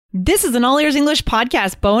This is an All Ears English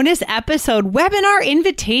Podcast bonus episode webinar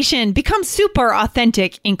invitation. Become super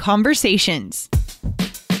authentic in conversations.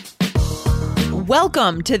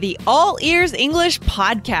 Welcome to the All Ears English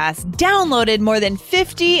Podcast. Downloaded more than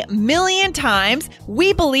 50 million times,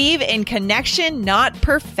 we believe in connection, not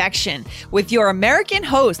perfection. With your American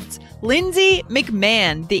hosts, Lindsay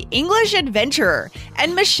McMahon, the English adventurer,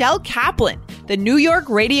 and Michelle Kaplan, the New York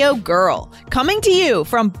radio girl, coming to you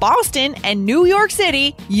from Boston and New York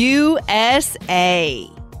City, USA.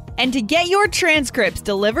 And to get your transcripts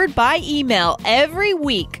delivered by email every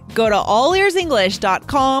week, go to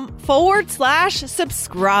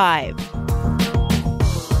allearsenglish.com/subscribe.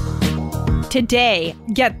 Today,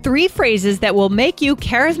 get 3 phrases that will make you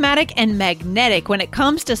charismatic and magnetic when it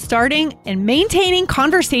comes to starting and maintaining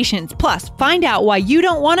conversations. Plus, find out why you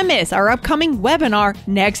don't want to miss our upcoming webinar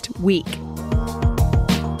next week.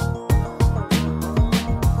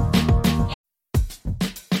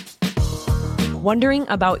 Wondering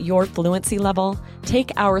about your fluency level?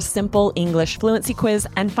 Take our simple English fluency quiz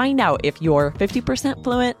and find out if you're 50%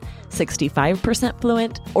 fluent, 65%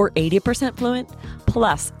 fluent, or 80% fluent.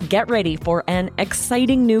 Plus, get ready for an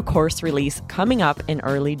exciting new course release coming up in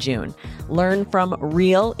early June. Learn from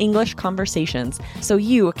real English conversations so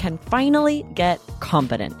you can finally get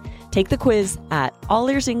confident. Take the quiz at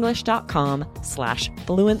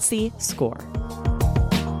allearsenglish.com/fluency score.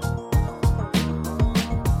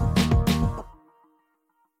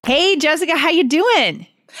 Hey, Jessica, how you doing?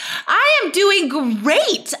 I am doing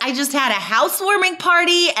great. I just had a housewarming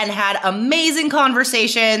party and had amazing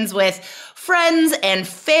conversations with friends and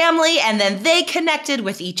family, and then they connected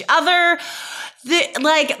with each other. Those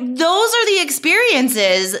are the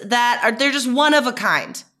experiences they're just one of a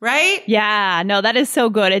kind, right? Yeah, no, that is so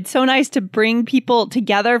good. It's so nice to bring people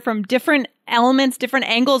together from different elements, different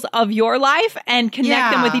angles of your life and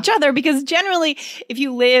connect them with each other, because generally if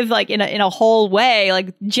you live like in a whole way,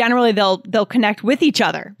 like generally they'll connect with each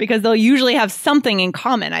other because they'll usually have something in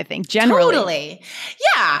common, I think, generally. Totally.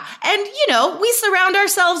 Yeah. And we surround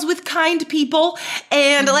ourselves with kind people,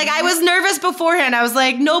 and I was nervous beforehand. I was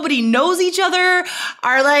like, nobody knows each other.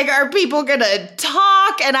 Are people gonna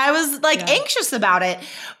talk? And I was anxious about it.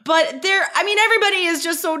 But everybody is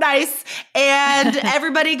just so nice, and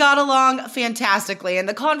everybody got along fantastically. And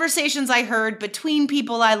the conversations I heard between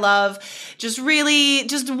people I love just really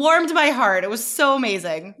warmed my heart. It was so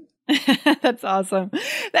amazing. That's awesome.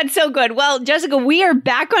 That's so good. Well, Jessica, we are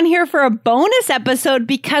back on here for a bonus episode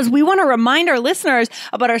because we want to remind our listeners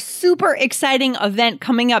about our super exciting event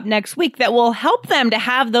coming up next week that will help them to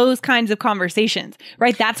have those kinds of conversations,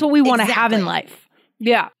 right? That's what we want to have in life.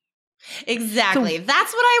 Yeah. Exactly.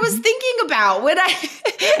 That's what I was thinking about when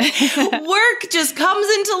work just comes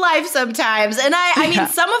into life sometimes. And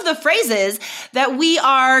some of the phrases that we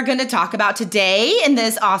are going to talk about today in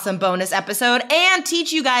this awesome bonus episode and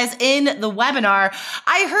teach you guys in the webinar,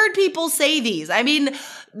 I heard people say these.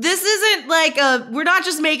 This isn't we're not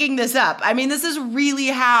just making this up. This is really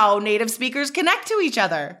how native speakers connect to each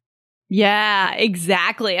other. Yeah,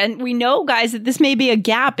 exactly. And we know, guys, that this may be a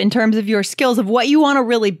gap in terms of your skills of what you want to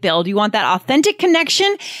really build. You want that authentic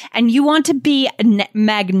connection and you want to be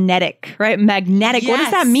magnetic, right? Magnetic. Yes. What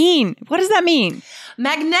does that mean? What does that mean?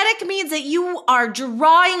 Magnetic means that you are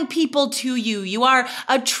drawing people to you. You are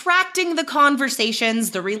attracting the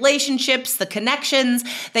conversations, the relationships, the connections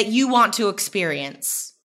that you want to experience.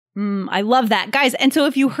 I love that, guys. And so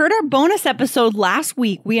if you heard our bonus episode last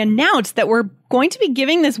week, we announced that we're going to be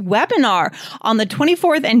giving this webinar on the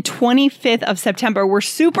 24th and 25th of September. We're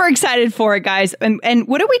super excited for it, guys. And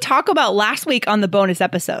what did we talk about last week on the bonus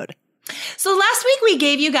episode? So last week we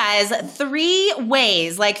gave you guys 3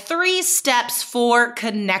 ways, 3 steps for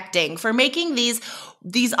connecting, for making these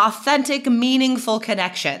authentic, meaningful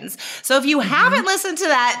connections. So if you haven't listened to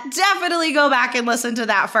that, definitely go back and listen to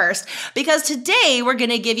that first, because today we're going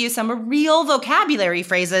to give you some real vocabulary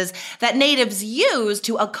phrases that natives use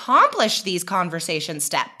to accomplish these conversation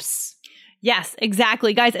steps. Yes,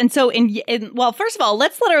 exactly, guys. And so, well, first of all,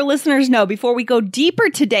 let's let our listeners know before we go deeper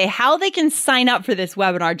today how they can sign up for this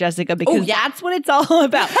webinar, Jessica, because that's what it's all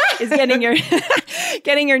about, is getting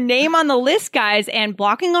your name on the list, guys, and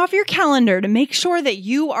blocking off your calendar to make sure that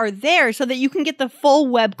you are there so that you can get the full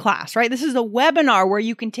web class, right? This is a webinar where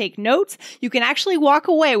you can take notes. You can actually walk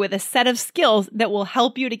away with a set of skills that will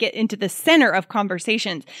help you to get into the center of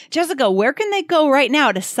conversations. Jessica, where can they go right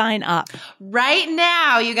now to sign up? Right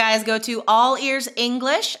now, you guys go to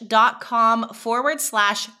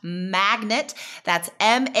allearsenglish.com/magnet. That's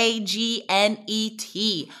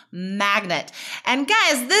MAGNET, magnet. And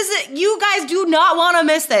guys, you guys do not want to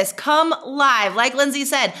miss this. Come live. Like Lindsay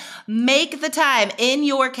said, make the time in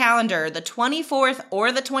your calendar, the 24th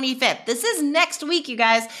or the 25th. This is next week, you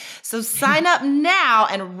guys. So sign up now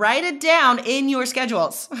and write it down in your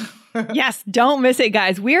schedules. Yes, don't miss it,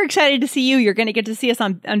 guys. We're excited to see you. You're going to get to see us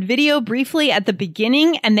on video briefly at the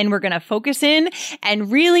beginning, and then we're going to focus in and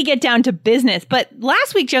really get down to business. But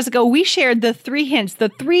last week, Jessica, we shared the 3 hints, the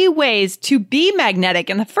 3 ways to be magnetic.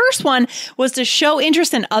 And the first one was to show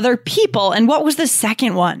interest in other people. And what was the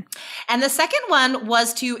second one? And the second one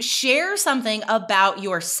was to share something about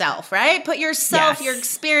yourself, right? Put yourself, your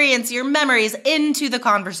experience, your memories into the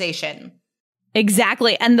conversation.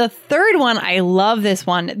 Exactly. And the third one, I love this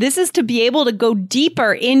one. This is to be able to go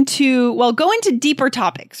deeper into deeper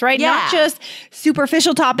topics, right? Yeah. Not just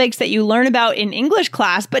superficial topics that you learn about in English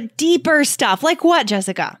class, but deeper stuff. Like what,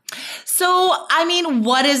 Jessica? So, I mean,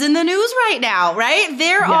 what is in the news right now, right?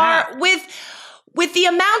 There are, with the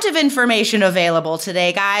amount of information available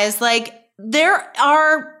today, guys, like there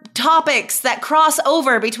are topics that cross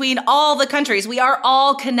over between all the countries. We are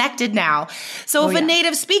all connected now. So if a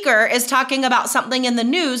native speaker is talking about something in the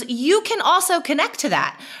news, you can also connect to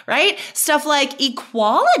that, right? Stuff like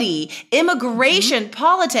equality, immigration,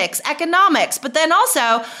 politics, economics, but then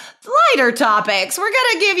also lighter topics. We're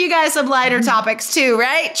going to give you guys some lighter topics too,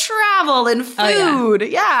 right? Travel and food.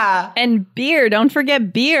 Yeah. And beer. Don't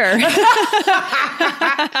forget beer. I'm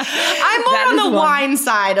more on the wine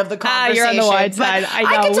side of the conversation. You're on the wine side.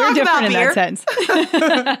 I know. We're different in that sense.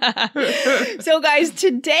 So guys,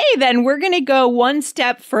 today then we're going to go one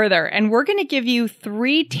step further, and we're going to give you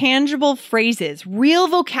 3 tangible phrases, real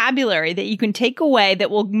vocabulary that you can take away that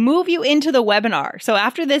will move you into the webinar. So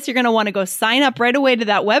after this, you're going to want to go sign up right away to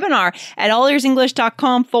that webinar at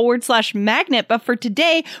allearsenglish.com/magnet. But for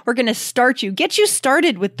today, we're going to get you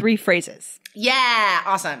started with 3 phrases. Yeah,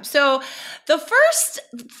 awesome. So the first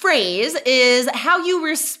phrase is how you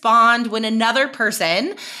respond when another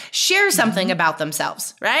person shares something about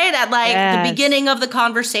themselves, right? At the beginning of the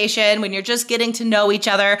conversation, when you're just getting to know each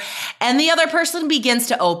other, and the other person begins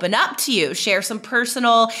to open up to you, share some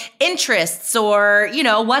personal interests or,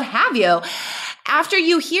 what have you. After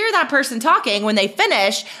you hear that person talking, when they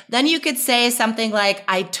finish, then you could say something like,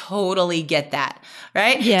 I totally get that,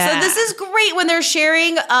 right? Yeah. So this is great when they're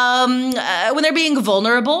sharing, when they're being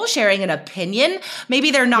vulnerable, sharing an opinion. Maybe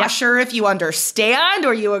they're not sure if you understand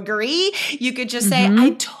or you agree. You could just say,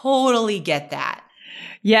 I totally get that.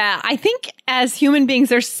 Yeah, I think as human beings,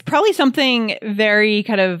 there's probably something very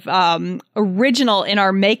kind of original in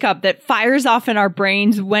our makeup that fires off in our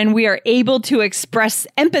brains when we are able to express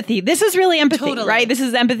empathy. This is really empathy, right? This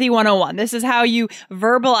is empathy 101. This is how you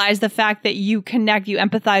verbalize the fact that you connect, you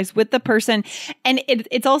empathize with the person. And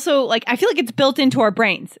it's also I feel like it's built into our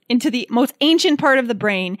brains, into the most ancient part of the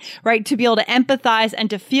brain, right? To be able to empathize and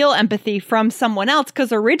to feel empathy from someone else,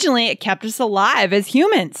 because originally it kept us alive as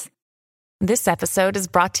humans. This episode is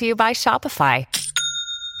brought to you by Shopify.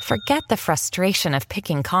 Forget the frustration of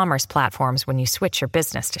picking commerce platforms when you switch your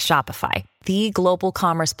business to Shopify, the global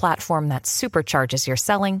commerce platform that supercharges your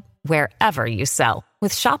selling wherever you sell.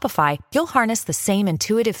 With Shopify, you'll harness the same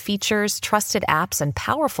intuitive features, trusted apps, and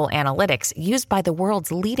powerful analytics used by the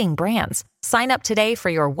world's leading brands. Sign up today for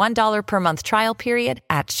your $1 per month trial period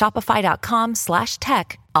at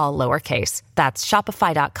shopify.com/tech, all lowercase. That's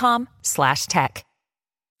shopify.com/tech.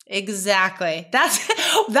 Exactly. That's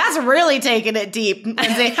really taking it deep, Lindsay.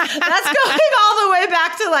 That's going all the way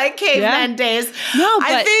back to caveman days. No,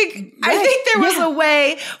 but I think there was a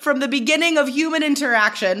way from the beginning of human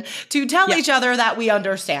interaction to tell each other that we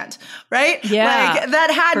understand, right? Yeah.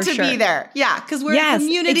 That had to sure. be there. Yeah, because we're a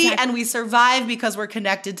community and we survive because we're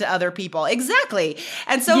connected to other people. Exactly.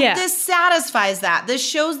 And so this satisfies that. This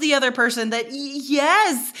shows the other person that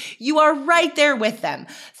yes, you are right there with them.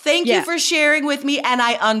 Thank you for sharing with me, and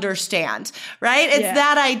I understand, right? It's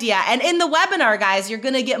that idea. And in the webinar, guys, you're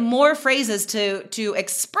going to get more phrases to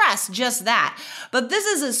express just that. But this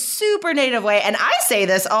is a super native way, and I say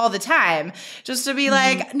this all the time, just to be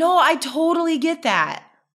like, no, I totally get that.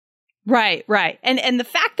 Right. And the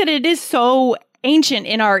fact that it is so ancient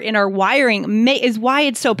in our wiring is why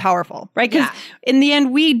it's so powerful, right? Because in the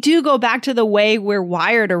end, we do go back to the way we're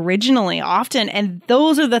wired originally often. And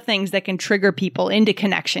those are the things that can trigger people into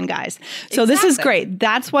connection, guys. So this is great.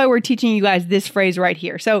 That's why we're teaching you guys this phrase right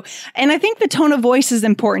here. So, and I think the tone of voice is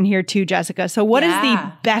important here too, Jessica. So what is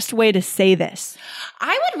the best way to say this?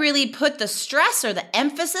 I would really put the stress or the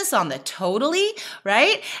emphasis on the totally,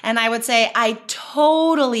 right? And I would say, I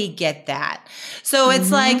totally get that. So it's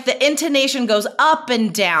like the intonation goes up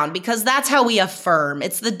and down because that's how we affirm.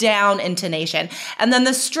 It's the down intonation. And then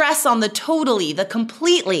the stress on the totally, the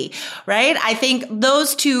completely, right? I think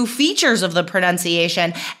those two features of the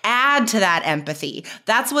pronunciation add to that empathy.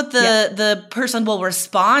 That's what the person will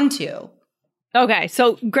respond to. Okay,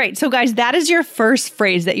 so great. So guys, that is your first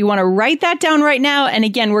phrase that you want to write that down right now. And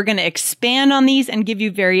again, we're going to expand on these and give you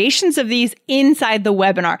variations of these inside the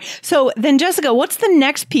webinar. So then Jessica, what's the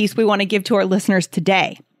next piece we want to give to our listeners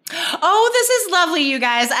today? Oh, this is lovely, you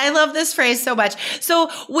guys. I love this phrase so much. So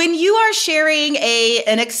when you are sharing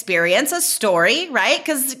an experience, a story, right?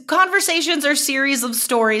 Because conversations are a series of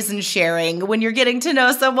stories and sharing when you're getting to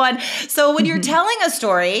know someone. So when you're telling a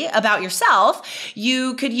story about yourself,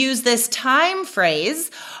 you could use this time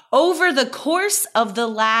phrase, over the course of the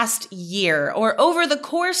last year, or over the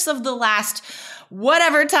course of the last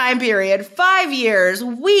whatever time period, 5 years,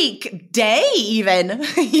 week, day even,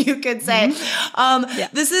 you could say.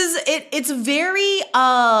 This is, it's very,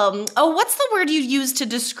 what's the word you used to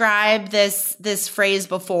describe this phrase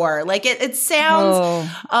before? Like it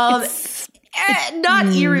sounds, not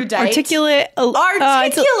erudite. Articulate.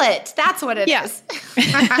 That's what it is.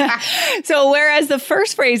 So whereas the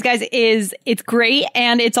first phrase, guys, it's great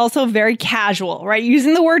and it's also very casual, right?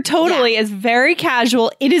 Using the word totally is very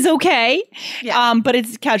casual. It is okay, but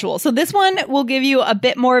it's casual. So this one will give you a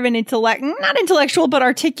bit more of an not intellectual, but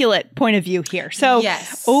articulate point of view here. So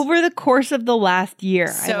over the course of the last year.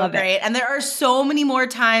 So I love great. it. And there are so many more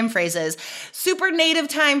time phrases, super native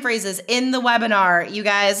time phrases in the webinar, you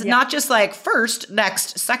guys, not just like first,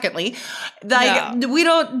 next, secondly. We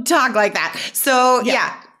don't talk like that. So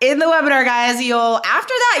in the webinar, guys,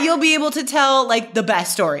 after that, you'll be able to tell like the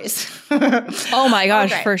best stories. Oh my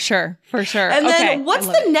gosh, for sure. And then what's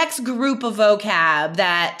the next group of vocab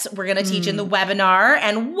that we're going to teach in the webinar?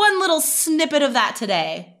 And one little snippet of that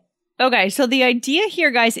today. Okay, so the idea here,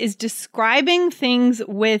 guys, is describing things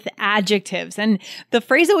with adjectives. And the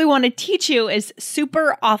phrase that we want to teach you is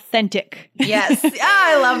super authentic. Yes.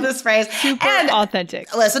 I love this phrase. Super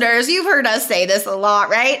authentic. Listeners, you've heard us say this a lot,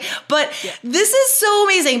 right? But this is so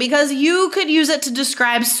amazing because you could use it to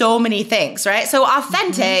describe so many things, right? So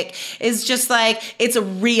authentic is just like, it's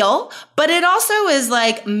real, but it also is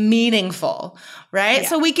like meaningful. Right? Yeah.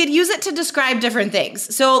 So we could use it to describe different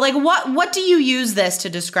things. So like what do you use this to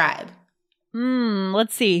describe?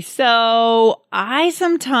 Let's see. So I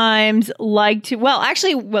sometimes like to,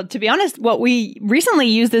 to be honest, what we recently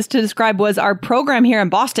used this to describe was our program here in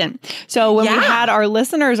Boston. So when we had our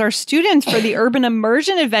listeners, our students for the Urban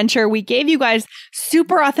Immersion Adventure, we gave you guys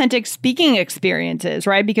super authentic speaking experiences,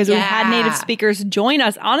 right? Because we had native speakers join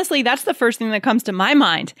us. Honestly, that's the first thing that comes to my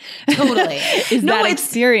mind. Totally. is that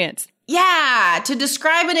experience. Yeah, to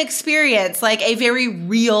describe an experience, like a very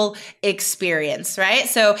real experience, right?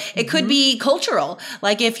 So it could be cultural,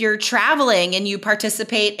 like if you're traveling and you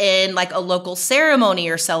participate in like a local ceremony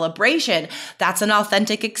or celebration, that's an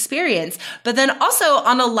authentic experience. But then also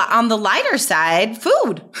on the lighter side,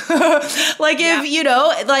 food. Like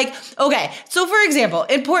if, okay, so for example,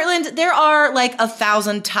 in Portland, there are like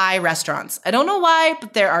 1,000 Thai restaurants. I don't know why,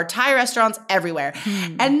 but there are Thai restaurants everywhere.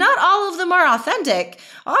 And not all of them are authentic,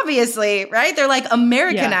 obviously. Right? They're like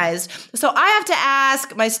Americanized. Yeah. So I have to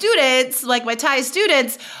ask my students, like my Thai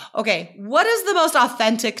students, okay, what is the most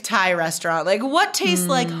authentic Thai restaurant? Like what tastes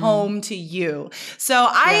like home to you? So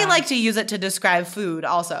I like to use it to describe food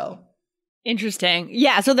also. Interesting.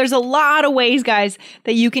 Yeah. So there's a lot of ways, guys,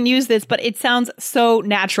 that you can use this, but it sounds so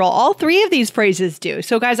natural. All three of these phrases do.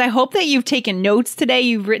 So guys, I hope that you've taken notes today.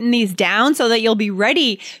 You've written these down so that you'll be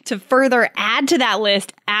ready to further add to that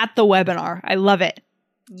list at the webinar. I love it.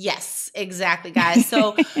 Yes, exactly, guys.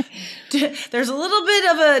 So there's a little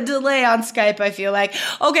bit of a delay on Skype, I feel like.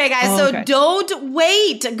 Okay, guys, don't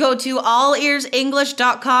wait. Go to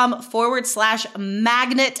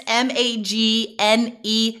allearsenglish.com/magnet,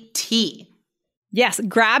 MAGNET. Yes,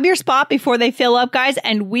 grab your spot before they fill up, guys,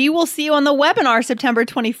 and we will see you on the webinar September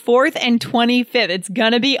 24th and 25th. It's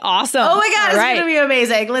going to be awesome. Oh my God, it's going to be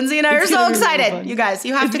amazing. Lindsay and I are so excited. Really you guys,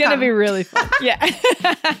 you have to come. It's going to be really fun. Yeah.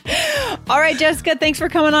 All right, Jessica, thanks for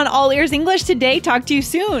coming on All Ears English today. Talk to you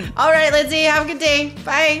soon. All right, Lindsay, have a good day.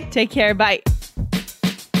 Bye. Take care. Bye.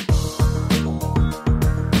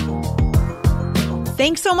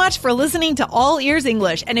 Thanks so much for listening to All Ears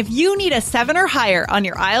English. And if you need a 7 or higher on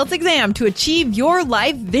your IELTS exam to achieve your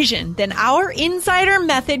life vision, then our Insider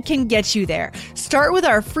Method can get you there. Start with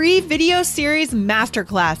our free video series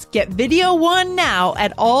masterclass. Get video 1 now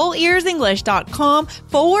at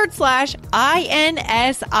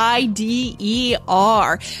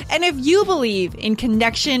allearsenglish.com/INSIDER. And if you believe in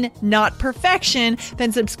connection, not perfection,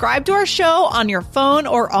 then subscribe to our show on your phone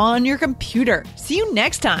or on your computer. See you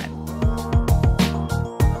next time.